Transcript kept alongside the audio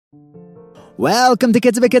Welcome to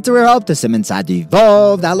Kitzur B'Kitzur. We're up to Siman Tzadi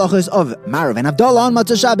Vov, the halachos of Marav and Havdalah on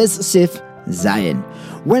Matzah Shabbos Sif Zayin.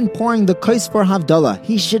 When pouring the kos for Havdalah,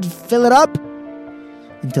 he should fill it up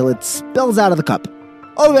until it spills out of the cup,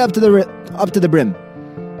 all the way up to the brim.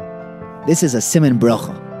 This is a Siman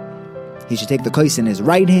Bracha. He should take the kos in his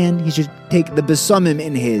right hand. He should take the besamim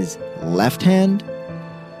in his left hand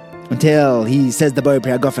until he says the Borei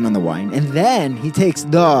Pri Hagafen on the wine, and then he takes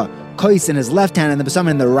the kos in his left hand and the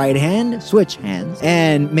besamim in the right hand, switch hands,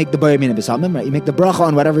 and make the Borei Mina besamim, right? You make the bracha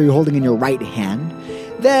on whatever you're holding in your right hand.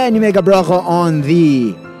 Then you make a bracha on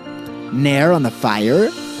the nair, on the fire.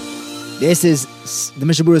 This is, the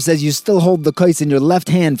Mishnah Berurah says, you still hold the kos in your left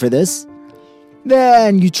hand for this.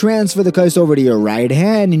 Then you transfer the kos over to your right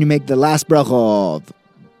hand and you make the last bracha of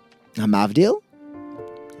Hamavdil.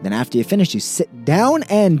 Then after you finish, you sit down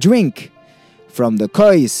and drink from the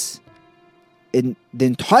kos, in the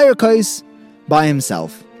entire kos, by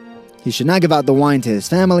himself. He should not give out the wine to his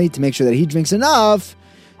family to make sure that he drinks enough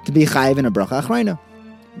to be chayiv in a bracha achrayna.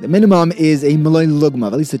 The minimum is a malay lugma,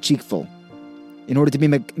 at least a cheekful, in order to be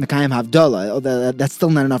mekayim havdalah. That's still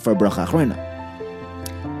not enough for a bracha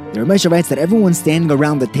achrayna. The Ramesha writes that everyone standing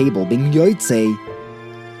around the table, being yotzei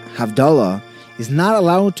havdalah, is not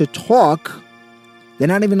allowed to talk. They're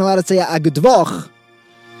not even allowed to say a gedvach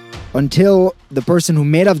until the person who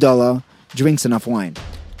made havdalah drinks enough wine.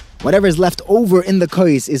 Whatever is left over in the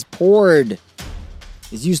kos is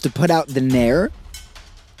used to put out the nair.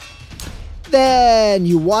 Then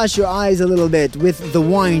you wash your eyes a little bit with the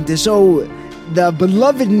wine to show the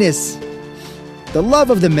belovedness, the love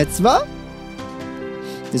of the mitzvah.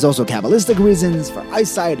 There's also Kabbalistic reasons for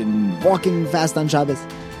eyesight and walking fast on Shabbos.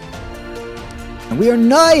 And we are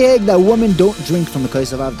nayeg that women don't drink from the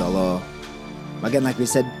kos of Havdalah. Again, like we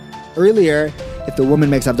said earlier, if the woman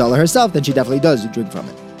makes Havdalah herself, then she definitely does drink from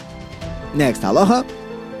it. Next, halacha.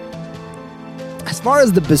 As far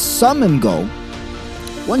as the besamim go,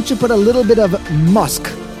 one should put a little bit of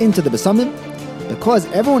musk into the besamim, because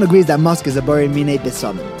everyone agrees that musk is a borei minei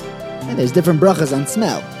besamim. And there's different brachas on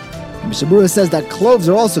smell. Mishnah Berurah says that cloves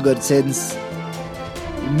are also good, since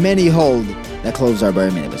many hold that cloves are borei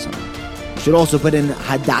minei besamim. You should also put in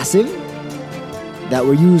hadassim that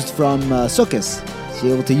were used from Sukkos. So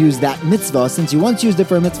you're able to use that mitzvah. Since you once used it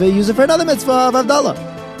for a mitzvah, you use it for another mitzvah of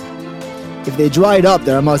Havdalah. If they dried up,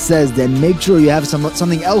 the Ramah says, then make sure you have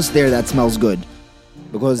something else there that smells good,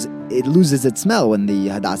 because it loses its smell when the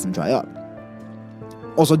hadassim dry up.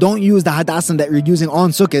 Also, don't use the hadassim that you're using on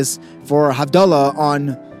Sukkos for Havdalah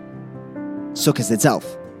on Sukkos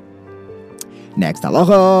itself. Next,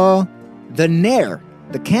 halacha. The nair,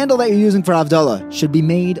 the candle that you're using for Havdalah, should be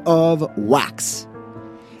made of wax.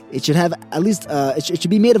 It should have at least, it should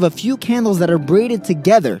be made of a few candles that are braided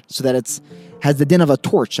together so that it has the din of a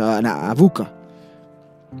torch, an avuka.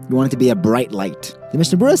 You want it to be a bright light. The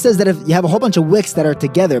Mishnah Berurah says that if you have a whole bunch of wicks that are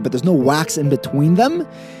together, but there's no wax in between them,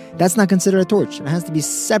 that's not considered a torch. It has to be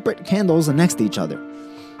separate candles next to each other.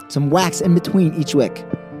 Some wax in between each wick.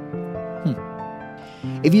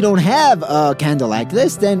 If you don't have a candle like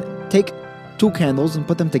this, then take 2 candles and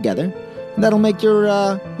put them together, and that'll make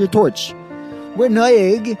your torch. We're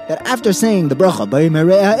noyeg that after saying the bracha Borei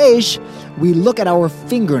Merei Ha'esh, we look at our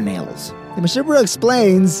fingernails. The Mishnah Berurah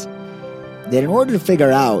explains that in order to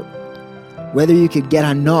figure out whether you could get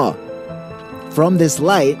hana from this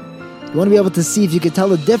light, you want to be able to see if you could tell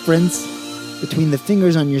the difference between the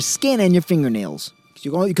fingers on your skin and your fingernails.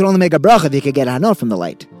 You can only make a bracha if you could get hana from the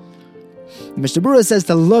light. The Mishnah Berurah says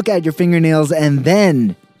to look at your fingernails and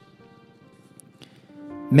then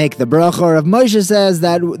make the bracha. Or if Moshe says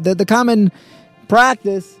that the common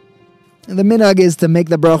practice, the minhag, is to make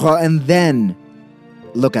the bracha and then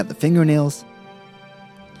look at the fingernails.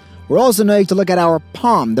 We're also going to look at our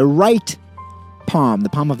palm, the right palm, the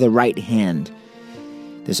palm of the right hand.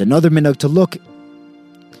 There's another minhag to look.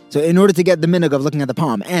 So in order to get the minhag of looking at the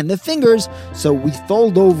palm and the fingers, so we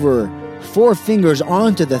fold over 4 fingers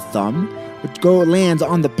onto the thumb, which lands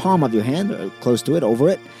on the palm of your hand, or close to it, over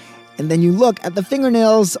it. And then you look at the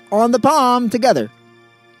fingernails on the palm together.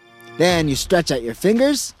 Then you stretch out your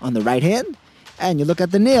fingers on the right hand, and you look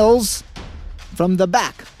at the nails from the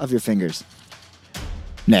back of your fingers.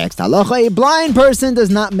 Next, halacha, a blind person does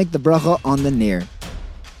not make the bracha on the nair,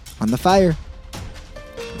 on the fire.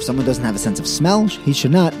 If someone doesn't have a sense of smell, he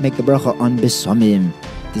should not make the bracha on besamim.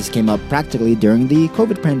 This came up practically during the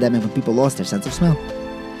COVID pandemic when people lost their sense of smell.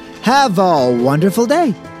 Have a wonderful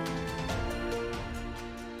day.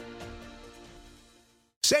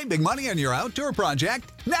 Save big money on your outdoor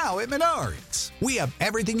project now at Menards. We have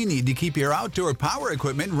everything you need to keep your outdoor power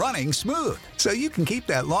equipment running smooth, so you can keep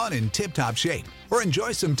that lawn in tip-top shape or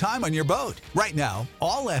enjoy some time on your boat. Right now,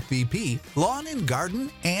 all FVP, lawn and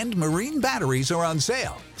garden, and marine batteries are on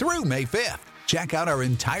sale through May 5th. Check out our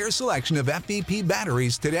entire selection of FVP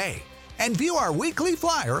batteries today and view our weekly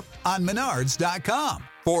flyer on Menards.com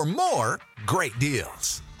for more great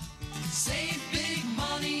deals. Save big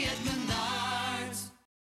money at